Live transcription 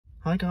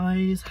Hi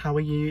guys, how are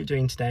you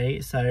doing today?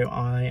 So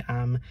I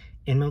am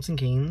in Milton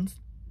Keynes.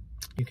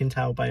 You can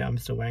tell by I'm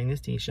still wearing this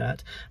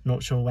t-shirt.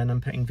 Not sure when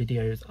I'm putting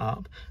videos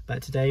up,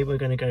 but today we're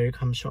going to go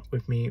come shop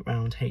with me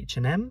around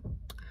H&M.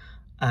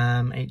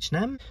 Oh,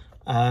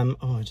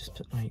 I just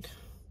put like,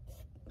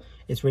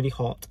 it's really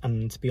hot,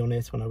 and to be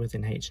honest, when I was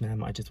in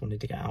H&M I just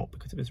wanted to get out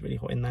because it was really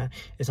hot in there.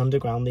 It's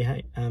underground,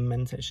 the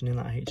men's section in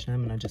that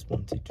H&M, and I just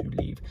wanted to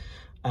leave.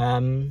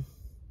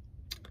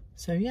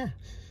 So yeah.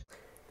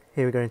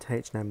 Here we're going to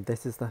H&M.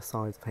 This is the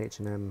size of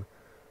H&M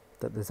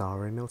that the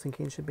Zara in Milton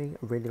Keynes should be. I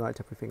really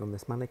liked everything on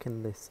this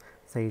mannequin. This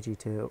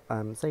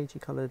sagey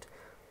coloured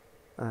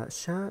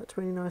shirt,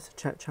 really nice.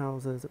 Check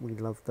trousers, we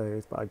love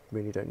those, but I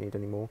really don't need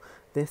any more.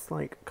 This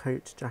like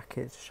coat,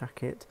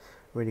 jacket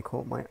really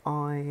caught my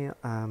eye.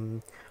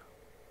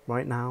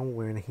 Right now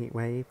we're in a heat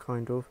wave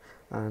kind of,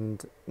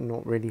 and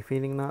not really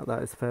feeling that.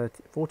 That is £40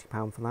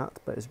 for that,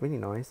 but it's really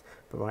nice.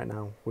 But right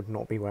now would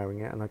not be wearing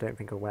it, and I don't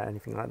think I'll wear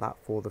anything like that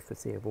for the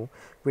foreseeable.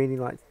 Really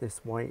liked this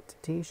white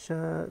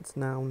t-shirt,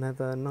 Now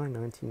Never,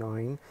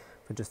 £9.99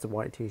 for just a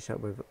white t-shirt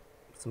with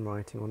some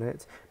writing on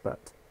it.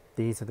 But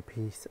these are the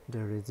piece de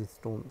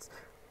resistance.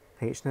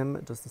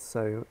 H&M does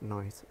so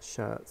nice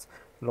shirts.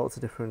 Lots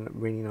of different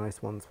really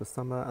nice ones for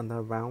summer, and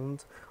they're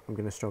round. I'm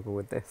going to struggle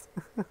with this.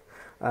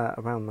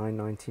 Around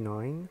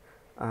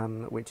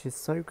 £9.99, which is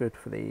so good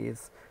for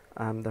these.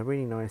 They're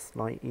really nice,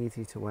 light,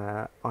 easy to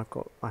wear. I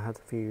had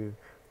a few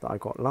that I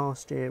got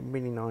last year,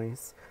 really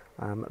nice.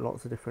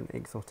 Lots of different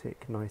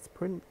exotic, nice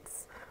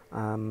prints.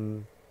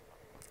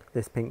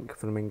 This pink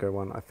flamingo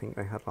one I think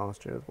they had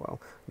last year as well.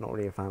 Not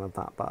really a fan of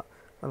that, but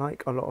I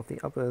like a lot of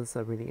the others.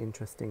 They're really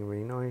interesting,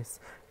 really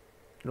nice.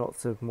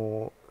 Lots of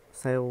more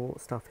sale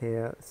stuff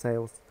here.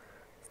 Sales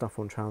stuff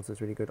on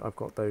trousers, really good. I've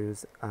got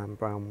those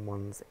brown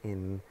ones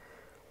in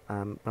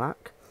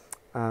black.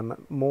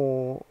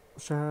 More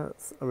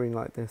shirts. I really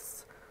like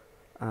this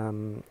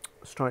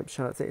striped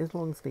shirts. It is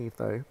long sleeve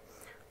though.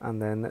 And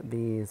then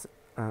these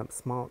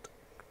smart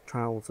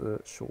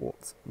trouser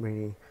shorts,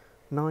 really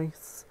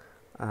nice.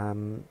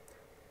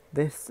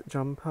 This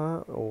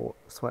jumper or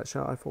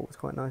sweatshirt I thought was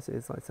quite nice. It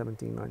is like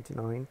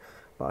 £17.99,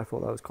 but I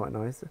thought that was quite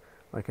nice,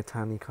 like a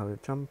tanny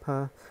coloured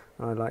jumper.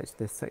 And I liked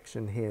this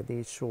section here,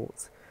 these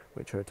shorts,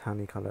 which are a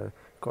tanny colour.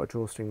 Got a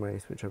drawstring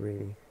waist, which I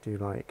really do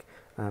like.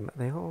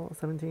 They are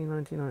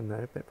 £17.99 though,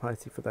 a bit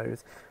pricey for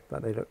those,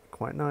 but they look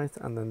quite nice.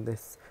 And then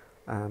this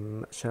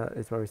shirt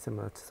is very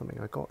similar to something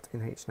I got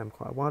in H&M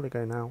quite a while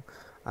ago now,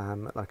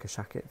 like a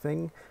shacket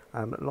thing.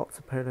 Lots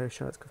of polo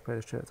shirts, because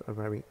polo shirts are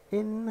very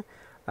in.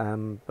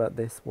 But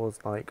this was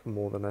like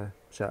more than a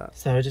shirt.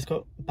 So I just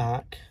got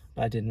back,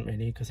 but I didn't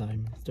really because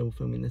I'm still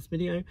filming this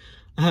video.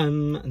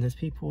 And there's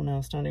people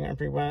now standing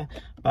everywhere.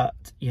 But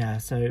yeah,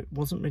 so it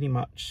wasn't really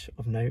much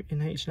of note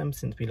in H&M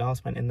since we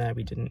last went in there.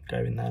 We didn't go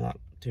in there that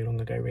too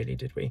long ago really,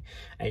 did we?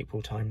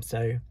 April time.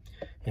 So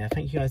yeah,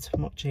 thank you guys for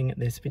watching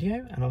this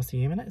video, and I'll see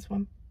you in the next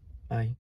one. Bye.